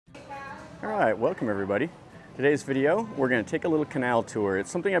All right, welcome everybody. Today's video, we're going to take a little canal tour.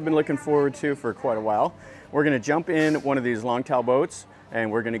 It's something I've been looking forward to for quite a while. We're going to jump in one of these long tail boats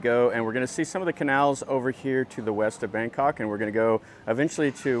and we're going to go and we're going to see some of the canals over here to the west of Bangkok, and we're going to go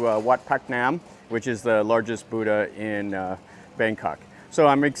eventually to Wat Paknam, which is the largest Buddha in Bangkok. So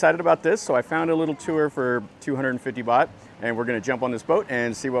I'm excited about this. So I found a little tour for 250 baht and we're going to jump on this boat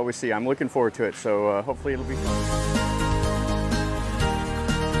and see what we see. I'm looking forward to it, so hopefully it'll be fun.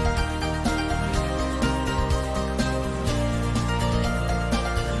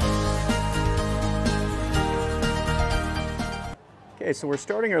 Okay, so we're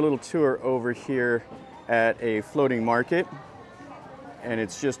starting our little tour over here at a floating market, and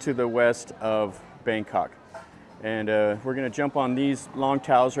it's just to the west of Bangkok. And we're going to jump on these long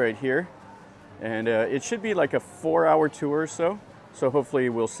towels right here, and it should be like a 4-hour tour or so. So hopefully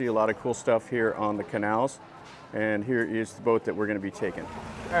we'll see a lot of cool stuff here on the canals. And here is the boat that we're going to be taking.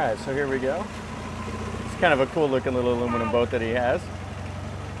 All right, so here we go. It's kind of a cool looking little aluminum boat that he has.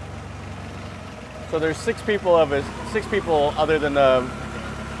 So there's six people other than the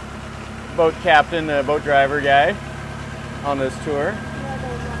boat captain, the boat driver guy on this tour.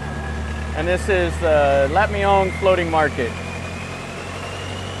 And this is the Lat Mayong floating market.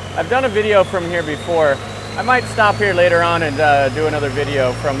 I've done a video from here before. I might stop here later on and do another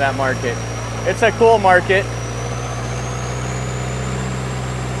video from that market. It's a cool market.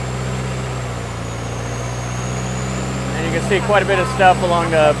 And you can see quite a bit of stuff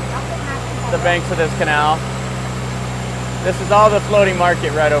along the banks of this canal. This is all the floating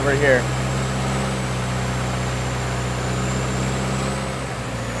market right over here.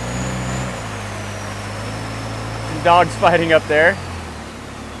 Some dogs fighting up there.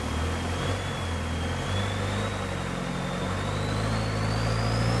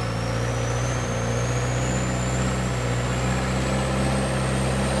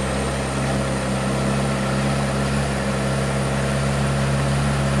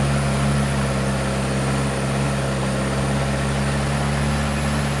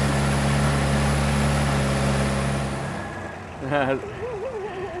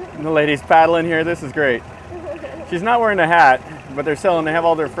 And the lady's paddling here. This is great. She's not wearing a hat, but they have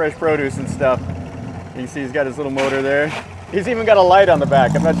all their fresh produce and stuff. You can see he's got his little motor there. He's even got a light on the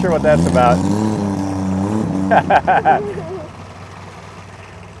back. I'm not sure what that's about.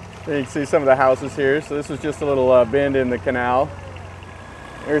 You can see some of the houses here. So this was just a little bend in the canal.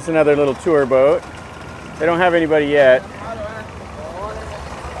 There's another little tour boat. They don't have anybody yet.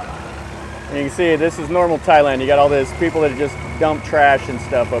 And you can see this is normal Thailand. You got all these people that just dump trash and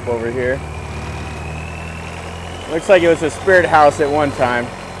stuff up over here. Looks like it was a spirit house at one time.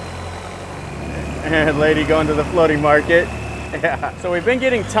 And a lady going to the floating market. Yeah. So we've been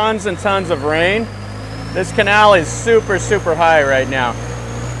getting tons and tons of rain. This canal is super, super high right now.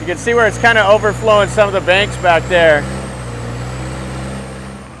 You can see where it's kind of overflowing some of the banks back there.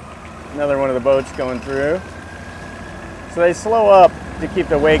 Another one of the boats going through. So they slow up to keep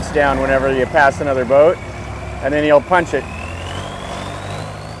the wakes down whenever you pass another boat, and then you'll punch it.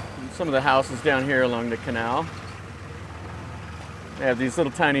 Some of the houses down here along the canal. They have these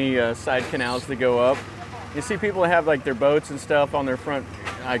little tiny side canals that go up. You see people have like their boats and stuff on their front,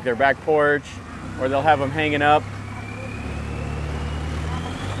 like their back porch, or they'll have them hanging up.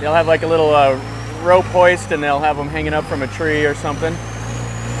 They'll have like a little rope hoist and they'll have them hanging up from a tree or something.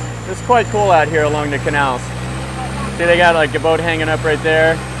 It's quite cool out here along the canals. See, they got like a boat hanging up right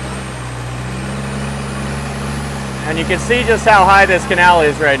there. And you can see just how high this canal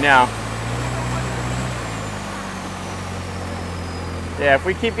is right now. Yeah, if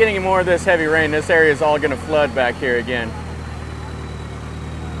we keep getting more of this heavy rain, this area is all going to flood back here again.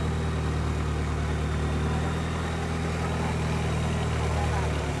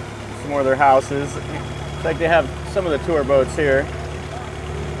 Some more of their houses. It's like they have some of the tour boats here.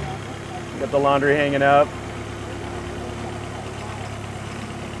 Got the laundry hanging up.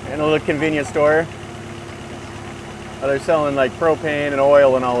 And a little convenience store. Oh, they're selling like propane and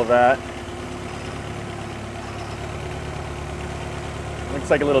oil and all of that. Looks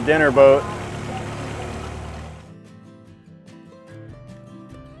like a little dinner boat.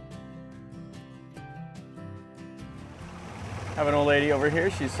 Have an old lady over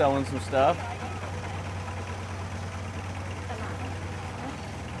here. She's selling some stuff.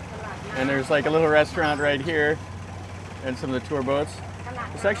 And there's like a little restaurant right here and some of the tour boats.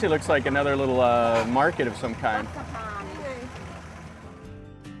 This actually looks like another little market of some kind.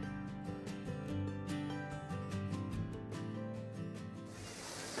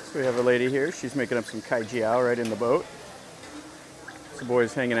 So we have a lady here. She's making up some kai jiao right in the boat. The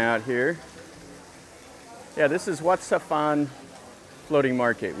boys hanging out here. Yeah, this is Wat Saphan floating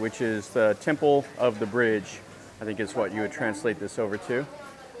market, which is the Temple of the Bridge, I think is what you would translate this over to.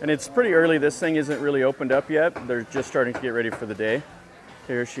 And it's pretty early. This thing isn't really opened up yet. They're just starting to get ready for the day.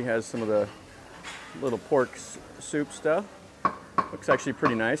 Here she has some of the little pork soup stuff. Looks actually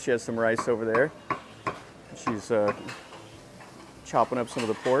pretty nice. She has some rice over there. She's chopping up some of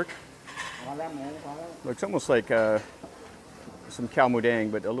the pork. Looks almost like some cow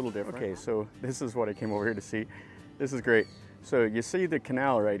mudang, but a little different. Okay, so this is what I came over here to see. This is great. So you see the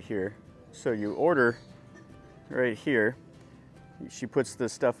canal right here. So you order right here. She puts the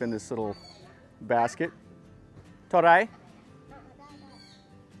stuff in this little basket. Torai?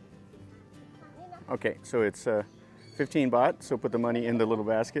 Okay, so it's 15 baht. So put the money in the little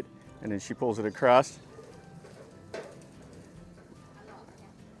basket, and then she pulls it across.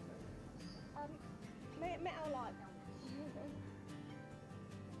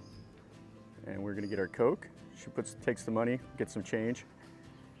 And we're gonna get our Coke. She takes the money, gets some change.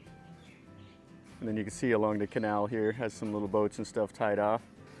 And then you can see along the canal here, has some little boats and stuff tied off,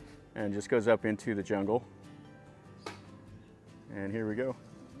 and just goes up into the jungle. And here we go.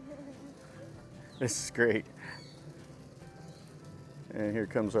 This is great. And here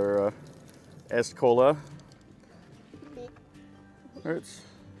comes our Cola.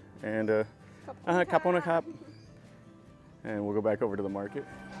 And kapona kap. And we'll go back over to the market.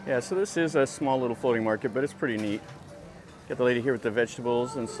 Yeah, so this is a small little floating market, but it's pretty neat. Got the lady here with the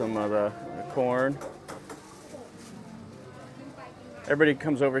vegetables and some of the corn. Everybody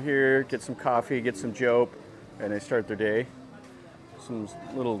comes over here, gets some coffee, gets some jope, and they start their day. Some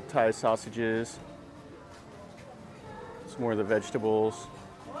little Thai sausages. Some more of the vegetables.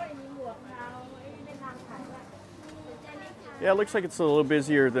 Yeah, it looks like it's a little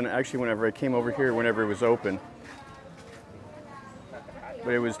busier than actually whenever I came over here, whenever it was open.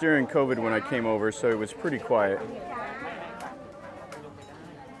 But it was during COVID when I came over, so it was pretty quiet.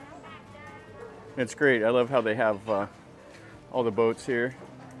 It's great. I love how they have all the boats here.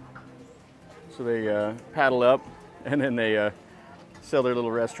 So they paddle up, and then they sell their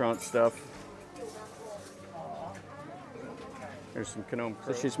little restaurant stuff. There's some kanom.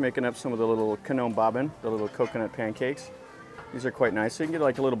 So she's making up some of the little kanom babin, the little coconut pancakes. These are quite nice. So you can get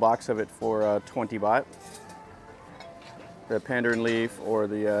like a little box of it for 20 baht. The pandarin leaf or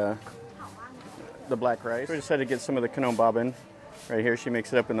the black rice. We decided to get some of the kanom babin. Right here, she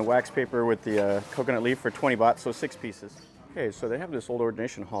makes it up in the wax paper with the coconut leaf for 20 baht, so 6 pieces. Okay, so they have this old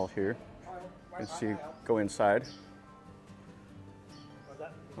ordination hall here. You can see, go inside.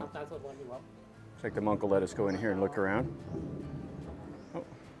 Oh. Looks like the monk will let us go in here and look around. Oh,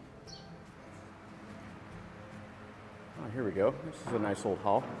 here we go. This is a nice old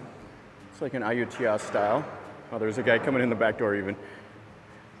hall. It's like an Ayutthaya style. Oh, there's a guy coming in the back door even.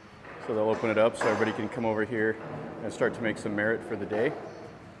 So they'll open it up so everybody can come over here and start to make some merit for the day.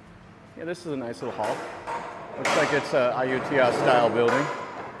 Yeah, this is a nice little hall. Looks like it's a Ayutthaya style building.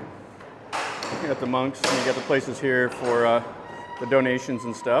 You got the monks and you got the places here for the donations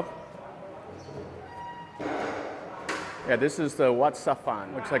and stuff. Yeah, this is the Wat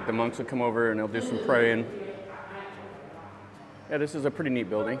Saphan. Looks like the monks will come over and they'll do some praying. Yeah, this is a pretty neat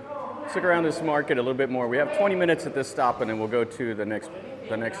building. Let's look around this market a little bit more. We have 20 minutes at this stop and then we'll go to the next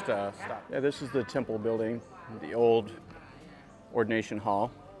stop. Yeah, this is the temple building, the old ordination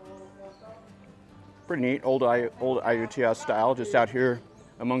hall. Pretty neat, old Ayutthaya style, just out here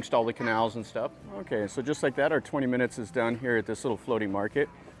amongst all the canals and stuff. Okay, so just like that, our 20 minutes is done here at this little floating market.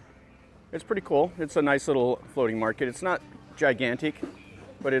 It's pretty cool. It's a nice little floating market. It's not gigantic,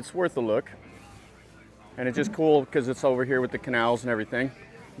 but it's worth a look. And it's just cool because it's over here with the canals and everything.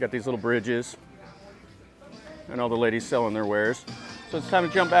 You got these little bridges and all the ladies selling their wares. So it's time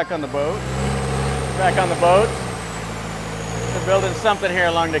to jump back on the boat. Back on the boat. They're building something here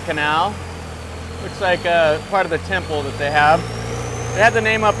along the canal. Looks like part of the temple that they have. They had the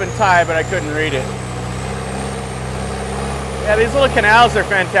name up in Thai, but I couldn't read it. Yeah, these little canals are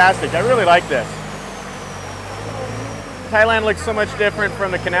fantastic. I really like this. Thailand looks so much different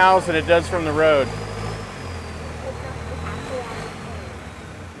from the canals than it does from the road.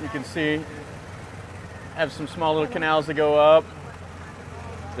 You can see, have some small little canals that go up.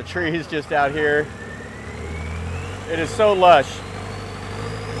 The trees just out here. It is so lush.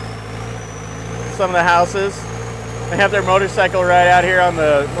 Some of the houses, they have their motorcycle right out here on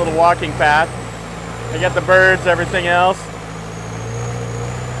the little walking path. They got the birds, everything else.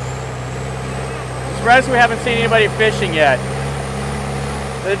 I'm surprised we haven't seen anybody fishing yet.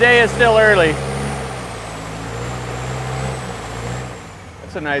 The day is still early.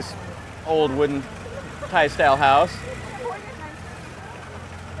 That's a nice old wooden Thai style house.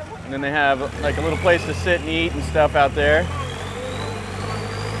 And then they have like a little place to sit and eat and stuff out there.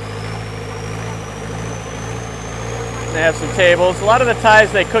 They have some tables. A lot of the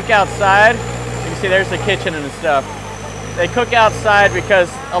Thais, they cook outside. You can see there's the kitchen and stuff. They cook outside because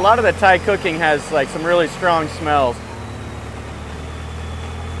a lot of the Thai cooking has like some really strong smells.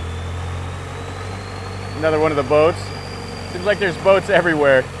 Another one of the boats. Seems like there's boats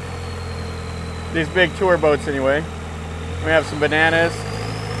everywhere. These big tour boats anyway. We have some bananas.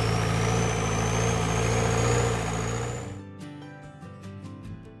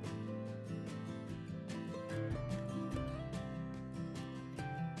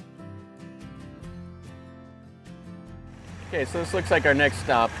 Okay, so this looks like our next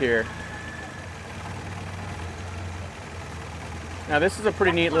stop here. Now this is a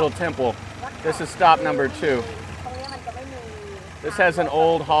pretty neat little temple. This is stop number 2. This has an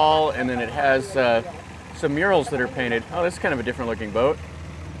old hall, and then it has some murals that are painted. Oh, this is kind of a different looking boat.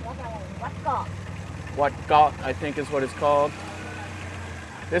 Wat Ko, I think is what it's called.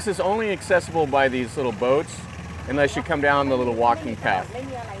 This is only accessible by these little boats unless you come down the little walking path.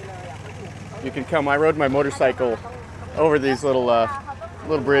 You can come, I rode my motorcycle over these little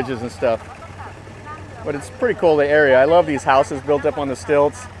bridges and stuff. But it's pretty cool, the area. I love these houses built up on the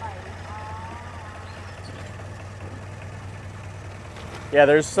stilts. Yeah,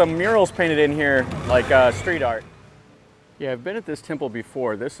 there's some murals painted in here, like street art. Yeah, I've been at this temple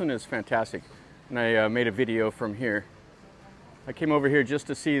before. This one is fantastic. And I made a video from here. I came over here just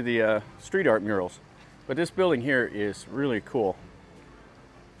to see the street art murals. But this building here is really cool.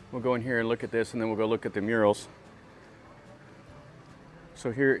 We'll go in here and look at this, and then we'll go look at the murals. So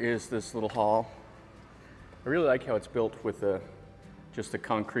here is this little hall. I really like how it's built with just the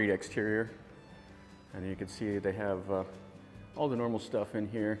concrete exterior. And you can see they have all the normal stuff in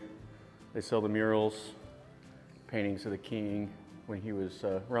here. They sell the murals, paintings of the king when he was,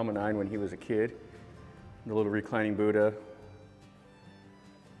 Rama IX when he was a kid. The little reclining Buddha.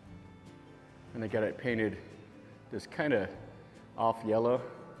 And they got it painted this kind of off yellow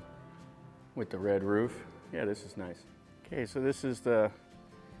with the red roof. Yeah, this is nice. Okay, so this is the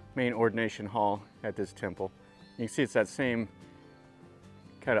main ordination hall at this temple. You can see it's that same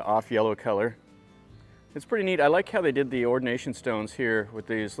kind of off yellow color. It's pretty neat. I like how they did the ordination stones here with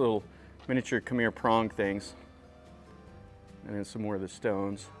these little miniature Khmer prong things. And then some more of the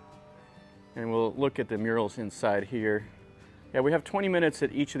stones. And we'll look at the murals inside here. Yeah, we have 20 minutes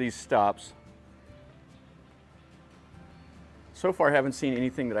at each of these stops. So far I haven't seen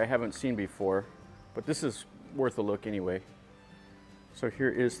anything that I haven't seen before, but this is worth a look anyway. So here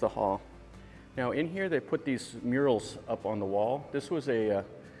is the hall. Now in here they put these murals up on the wall. This was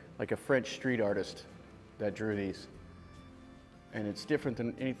like a French street artist that drew these. And it's different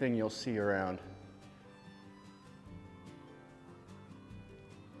than anything you'll see around.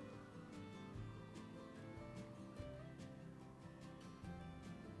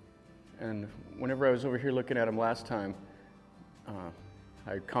 And whenever I was over here looking at them last time,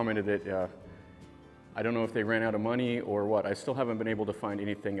 I commented that I don't know if they ran out of money or what. I still haven't been able to find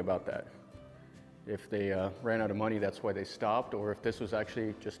anything about that. If they ran out of money, that's why they stopped, or if this was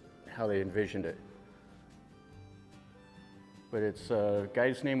actually just how they envisioned it. But it's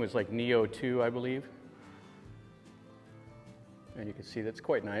guy's name was like Neo 2, I believe. And you can see that's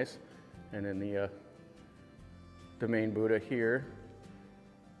quite nice. And then the main Buddha here.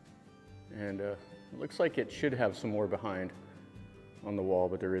 And it looks like it should have some more behind on the wall,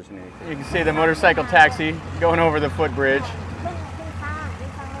 but there isn't anything. You can see the motorcycle taxi going over the footbridge.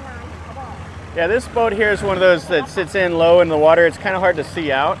 Yeah, this boat here is one of those that sits in low in the water. It's kind of hard to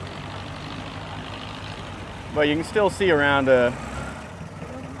see out, but you can still see around the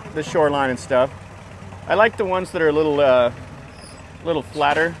shoreline and stuff. I like the ones that are a little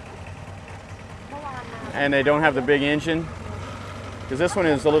flatter, and they don't have the big engine, because this one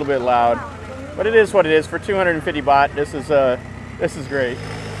is a little bit loud. But it is what it is. For 250 baht, this is great.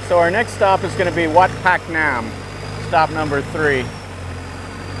 So our next stop is going to be Wat Paknam, stop number 3. You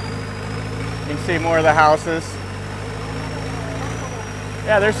can see more of the houses.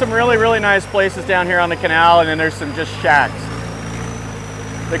 Yeah, there's some really, really nice places down here on the canal, and then there's some just shacks.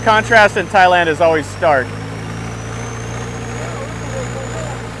 The contrast in Thailand is always stark.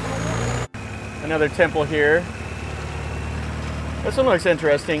 Another temple here. This one looks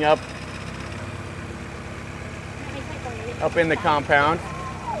interesting, up in the compound.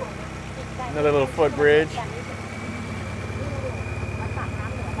 Another little footbridge.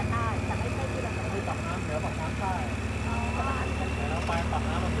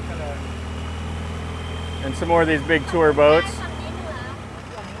 And some more of these big tour boats.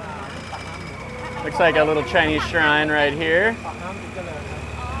 Looks like a little Chinese shrine right here.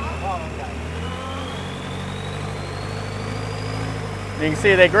 You can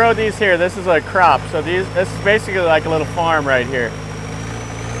see they grow these here. This is a crop. So this is basically like a little farm right here.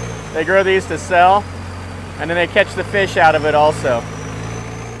 They grow these to sell, and then they catch the fish out of it also.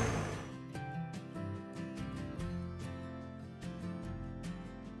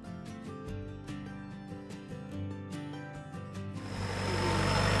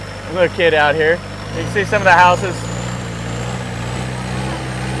 A little kid out here. You can see some of the houses.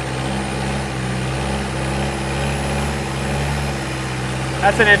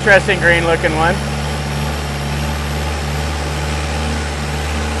 That's an interesting green looking one.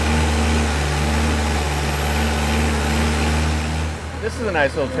 This is a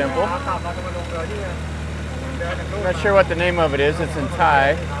nice little temple. I'm not sure what the name of it is. It's in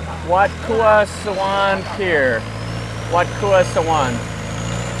Thai. Wat Ko Pier. Wat Ko.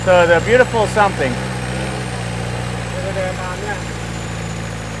 So the beautiful something.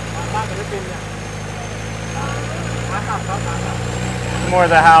 More of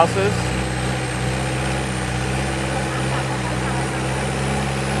the houses.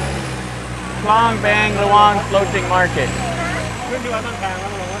 Klong Lat Mayong floating market.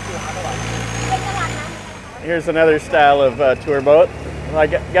 Here's another style of tour boat. Well, I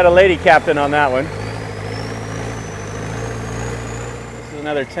got a lady captain on that one.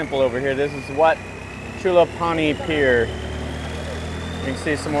 Another temple over here. This is Wat Paknam Pier. You can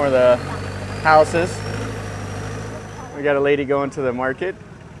see some more of the houses. We got a lady going to the market.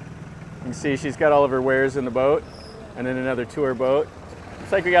 You can see she's got all of her wares in the boat, and then another tour boat.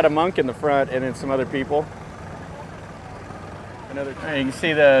 Looks like we got a monk in the front and then some other people. You can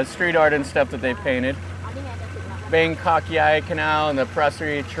see the street art and stuff that they painted. Bangkok Canal and the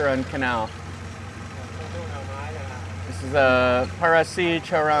Prasri Charan Canal. This is a Parasi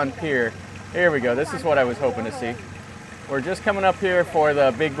Charan Pier. Here we go. This is what I was hoping to see. We're just coming up here for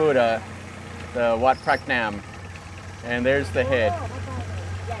the big Buddha, the Wat Paknam. And there's the head.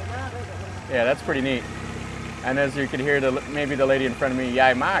 Yeah, that's pretty neat. And as you can hear, maybe the lady in front of me,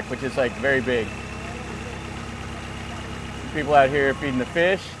 Yai Mak, which is like very big. People out here feeding the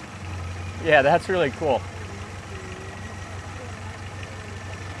fish. Yeah, that's really cool.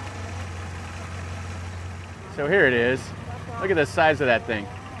 So here it is. Look at the size of that thing.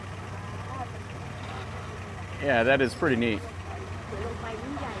 Yeah, that is pretty neat.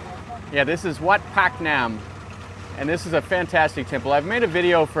 Yeah, this is Wat Paknam, and this is a fantastic temple. I've made a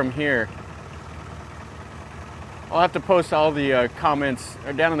video from here. I'll have to post all the comments,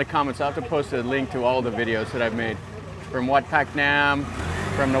 or down in the comments, I'll have to post a link to all the videos that I've made from Wat Paknam,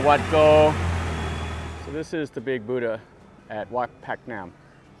 from the Wat Ko. So this is the big Buddha at Wat Paknam.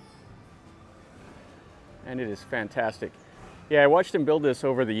 And it is fantastic. Yeah, I watched him build this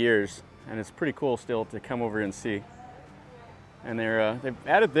over the years, and it's pretty cool still to come over and see. And they've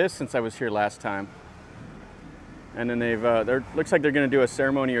added this since I was here last time. And then looks like they're going to do a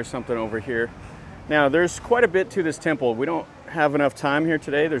ceremony or something over here. Now, there's quite a bit to this temple. We don't have enough time here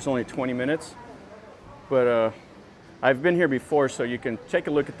today. There's only 20 minutes. But I've been here before, so you can take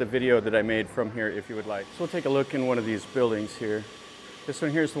a look at the video that I made from here if you would like. So we'll take a look in one of these buildings here. This one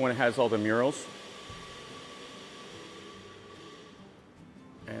here is the one that has all the murals.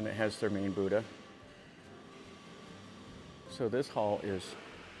 And it has their main Buddha. So this hall is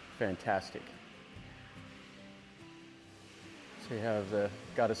fantastic. So you have the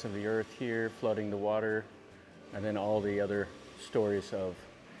goddess of the earth here flooding the water, and then all the other stories of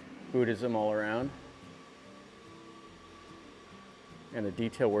Buddhism all around. And the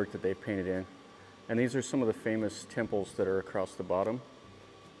detail work that they've painted in. And these are some of the famous temples that are across the bottom.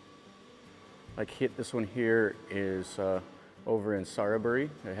 Like this one here is over in Saraburi.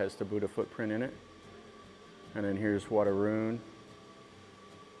 It has the Buddha footprint in it. And then here's Watarun,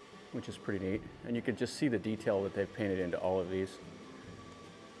 which is pretty neat. And you can just see the detail that they've painted into all of these.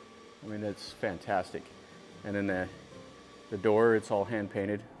 I mean, it's fantastic. And then the door, it's all hand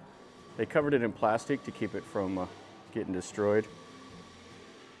painted. They covered it in plastic to keep it from getting destroyed.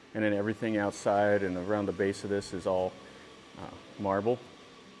 And then everything outside and around the base of this is all marble.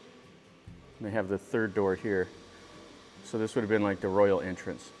 And they have the third door here. So this would have been like the royal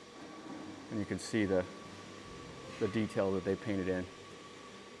entrance. And you can see the detail that they painted in.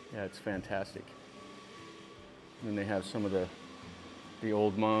 Yeah, it's fantastic. And then they have some of the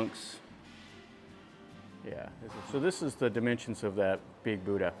old monks. Yeah, so this is the dimensions of that big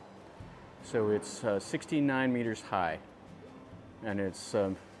Buddha. So it's 69 meters high. And it's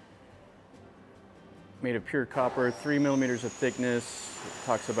made of pure copper, 3 millimeters of thickness. It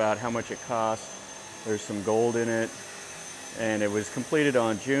talks about how much it costs. There's some gold in it. And it was completed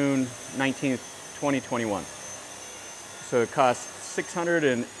on June 19th, 2021. So it cost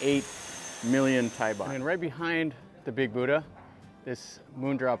 608 million Thai baht. And right behind the big Buddha This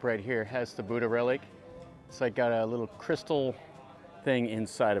moon drop right here has the Buddha relic. It's like got a little crystal thing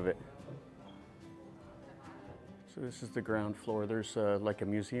inside of it. So this is the ground floor. There's like a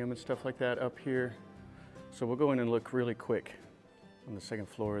museum and stuff like that up here. So we'll go in and look really quick. On the second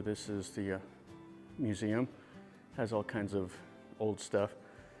floor, this is the museum. Has all kinds of old stuff.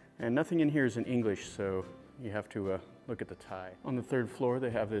 And nothing in here is in English, so you have to look at the Thai. On the third floor, they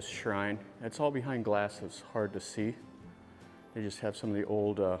have this shrine. It's all behind glass, so it's hard to see. They just have some of the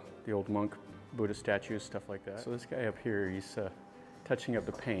old monk Buddha statues, stuff like that. So this guy up here, he's touching up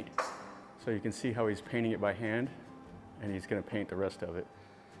the paint. So you can see how he's painting it by hand, and he's gonna paint the rest of it.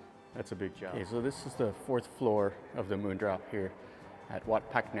 That's a big job. Okay, so this is the fourth floor of the moon drop here at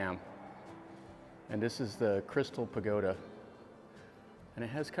Wat Paknam. And this is the crystal pagoda. And it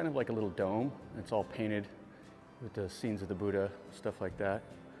has kind of like a little dome. It's all painted with the scenes of the Buddha, stuff like that.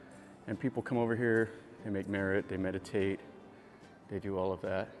 And people come over here, they make merit, they meditate, they do all of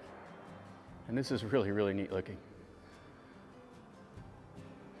that. And this is really, really neat looking.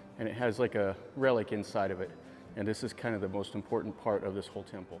 And it has like a relic inside of it. And this is kind of the most important part of this whole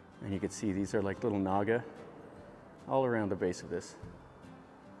temple. And you can see these are like little naga all around the base of this.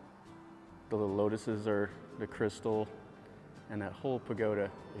 The little lotuses are the crystal, and that whole pagoda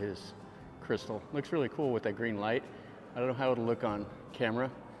is crystal. Looks really cool with that green light. I don't know how it'll look on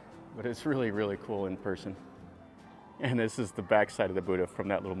camera, but it's really, really cool in person. And this is the back side of the Buddha from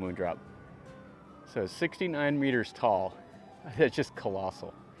that little moon drop. So 69 meters tall. That's just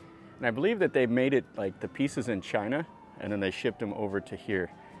colossal. And I believe that they made it like the pieces in China, and then they shipped them over to here.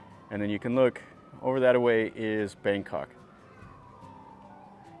 And then you can look over that away is Bangkok.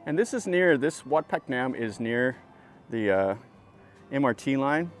 And this Wat Paknam is near the MRT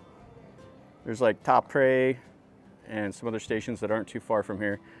line. There's like Top Prey and some other stations that aren't too far from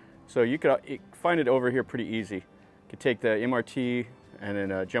here. So you could find it over here pretty easy. You could take the MRT and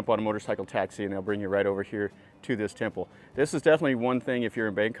then jump on a motorcycle taxi, and they'll bring you right over here to this temple. This is definitely one thing if you're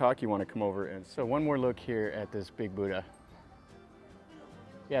in Bangkok, you want to come over. And so one more look here at this big Buddha.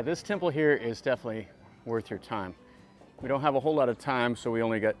 Yeah, this temple here is definitely worth your time. We don't have a whole lot of time, so we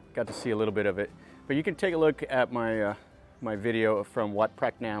only got to see a little bit of it. But you can take a look at my my video from Wat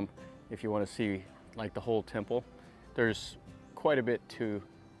Paknam if you want to see like the whole temple. There's quite a bit to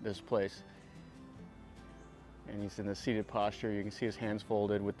this place. And he's in the seated posture. You can see his hands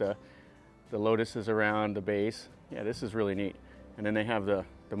folded with the lotuses around the base. Yeah, this is really neat. And then they have the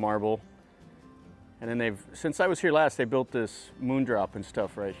marble. And then since I was here last, they built this moon drop and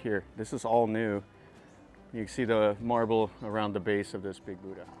stuff right here. This is all new. You can see the marble around the base of this big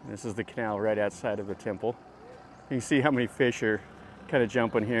Buddha. And this is the canal right outside of the temple. You can see how many fish are kind of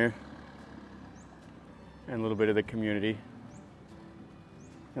jumping here. And a little bit of the community.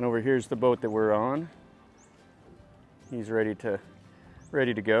 And over here's the boat that we're on. He's ready to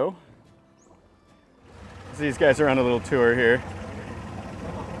go. So these guys are on a little tour here.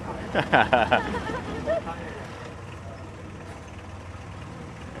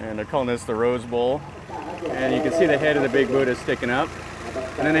 And they're calling this the Rose Bowl. And you can see the head of the big Buddha sticking up.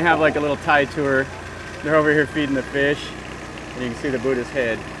 And then they have like a little Thai tour. They're over here feeding the fish. And you can see the Buddha's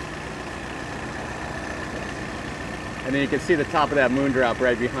head. And then you can see the top of that moon drop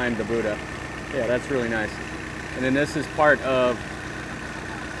right behind the Buddha. Yeah, that's really nice. And then this is part of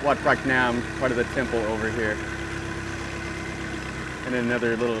Wat Paknam, part of the temple over here. And then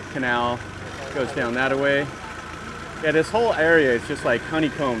another little canal goes down that way. Yeah, this whole area is just like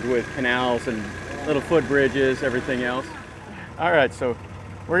honeycombed with canals and little footbridges, everything else. All right, so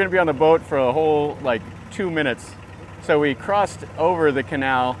we're gonna be on the boat for a whole like 2 minutes. So we crossed over the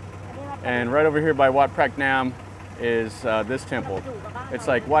canal, and right over here by Wat Paknam is this temple. It's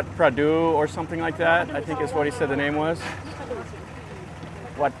like Wat Pradu or something like that, I think is what he said the name was.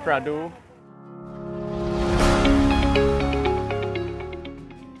 Wat Pradu.